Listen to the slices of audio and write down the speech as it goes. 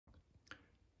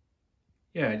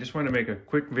Yeah, I just want to make a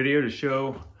quick video to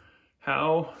show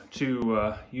how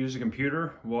to use a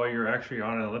computer while you're actually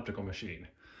on an elliptical machine.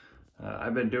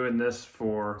 I've been doing this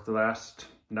for the last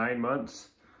 9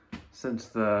 months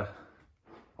since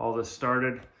all this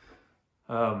started.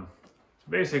 I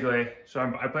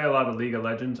play a lot of League of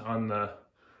Legends on our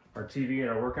TV in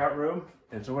our workout room.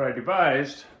 And so what I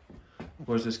devised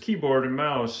was this keyboard and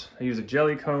mouse. I use a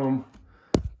Jellycomb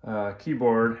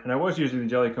keyboard, and I was using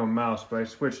the Jellycomb mouse, but I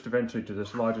switched eventually to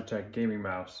this Logitech gaming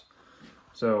mouse.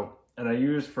 And I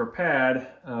use for pad,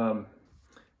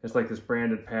 it's like this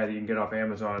branded pad you can get off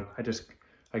Amazon.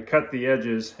 I cut the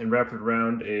edges and wrap it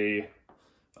around a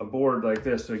board like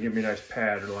this to give me a nice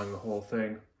pad along the whole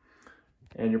thing.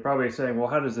 And you're probably saying, well,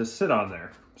 how does this sit on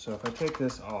there? So if I take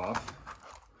this off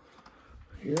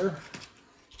here,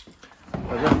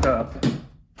 I lift up.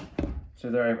 So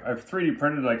there, I've 3D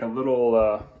printed like a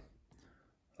little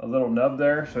nub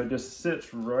there. So it just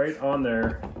sits right on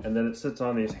there, and then it sits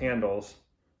on these handles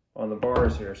on the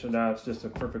bars here. So now it's just a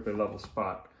perfectly level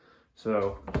spot.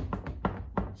 So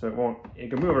it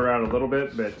can move around a little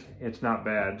bit, but it's not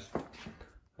bad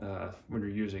when you're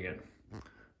using it.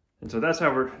 And so that's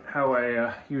how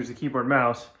I use the keyboard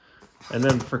mouse. And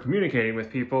then for communicating with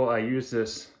people, I use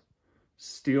this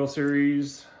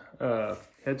SteelSeries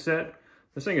headset.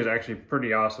 This thing is actually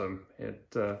pretty awesome.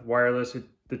 It's wireless.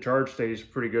 The charge stays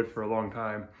pretty good for a long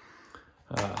time.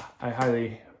 I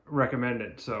highly recommend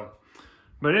it.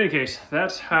 But in any case,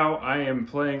 that's how I am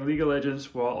playing League of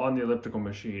Legends while on the elliptical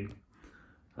machine.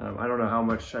 I don't know how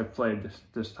much I've played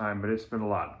this time, but it's been a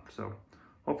lot. So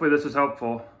hopefully this is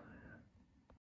helpful.